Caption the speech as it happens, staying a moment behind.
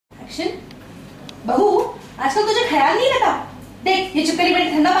Action. बहू, आजकल तुझे ख्याल नहीं रहता? देख, ये चुपकली बेटी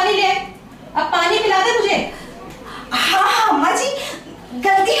ठंडा पानी ले आए, अब पानी पिला दे मुझे। हाँ हाँ अम्मा जी,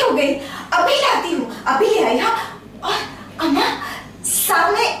 गलती हो गई, अभी लाती हूँ, अभी ले आई। हाँ, और अम्मा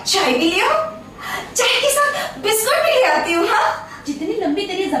सामने चाय भी ले आओ, चाय के साथ बिस्कुट भी ले आती हूँ। हाँ, जितनी लंबी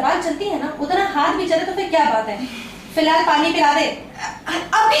तेरी जबान चलती है ना, उतना हाथ भी चले तो फिर क्या बात है। फिलहाल पानी पिला दे।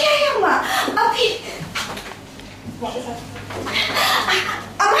 अभी आई अम्मा, अभी।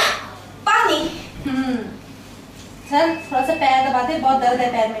 अम्मा पानी। चल थोड़ा सा पैर दबा दे, बहुत दर्द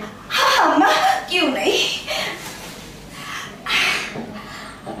है पैर में। हाँ अम्मा, क्यों नहीं।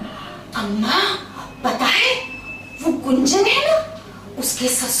 अम्मा पता है, वो गुंजन है ना, उसके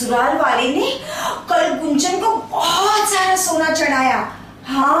ससुराल वाले ने कल गुंजन को बहुत सारा सोना चढ़ाया।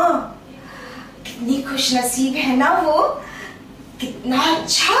 हाँ, कितनी खुशनसीब है ना वो, कितना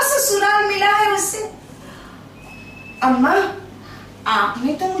अच्छा ससुराल मिला है उसे। अम्मा,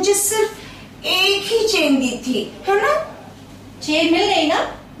 आपने तो मुझे सिर्फ एक ही चेन दी थी, है ना? चेन मिल गई ना,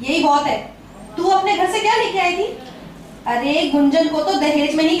 यही बहुत है। तू अपने घर से क्या लेके आई थी? अरे गुंजन को तो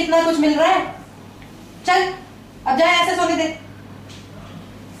दहेज में ही कितना कुछ मिल रहा है। चल अब जाए, ऐसे सोने दे।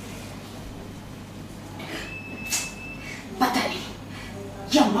 पता नहीं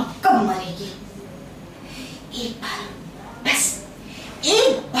ये अम्मा कब मरेगी। एक बार, बस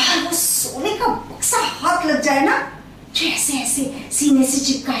एक बार वो सोने का बक्सा हाथ लग जाए ना, जो ऐसे ऐसे सीने से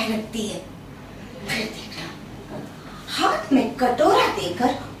चिपकाए रखती है, फिर देखना, हाथ में कटोरा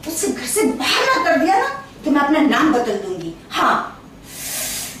देकर उसे घर से बाहर ना कर दिया ना, तो मैं अपना नाम बदल दूंगी। हाँ,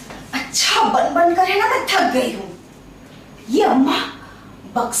 अच्छा बन बन कर है ना, मैं थक गई हूँ। ये अम्मा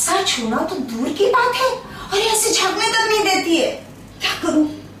बक्सा छूना तो दूर की बात है, और ऐसे झांकने तक नहीं देती है। क्या करूं?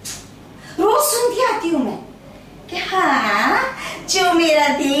 रोज सुनती आती हूँ मैं कि हाँ, जो मेरा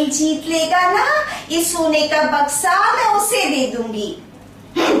दिल जीत लेगा ना, ये सोने का बक्सा मैं उसे दे दूंगी।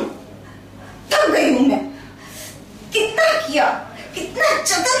 थक गई हूं मैं, कितना किया, कितना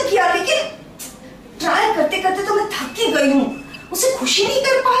जतन किया, लेकिन ट्राई करते करते तो मैं थक ही गई हूँ। उसे खुशी नहीं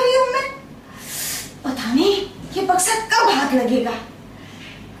कर पा रही हूँ मैं। पता नहीं ये बक्सा कब हाथ लगेगा।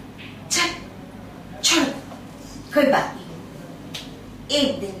 चल छोड़, कोई बात नहीं,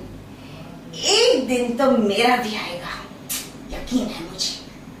 एक दिन तो मेरा भी आएगा, यकीन है मुझे।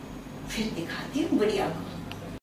 फिर दिखाती हूँ बुढ़िया को।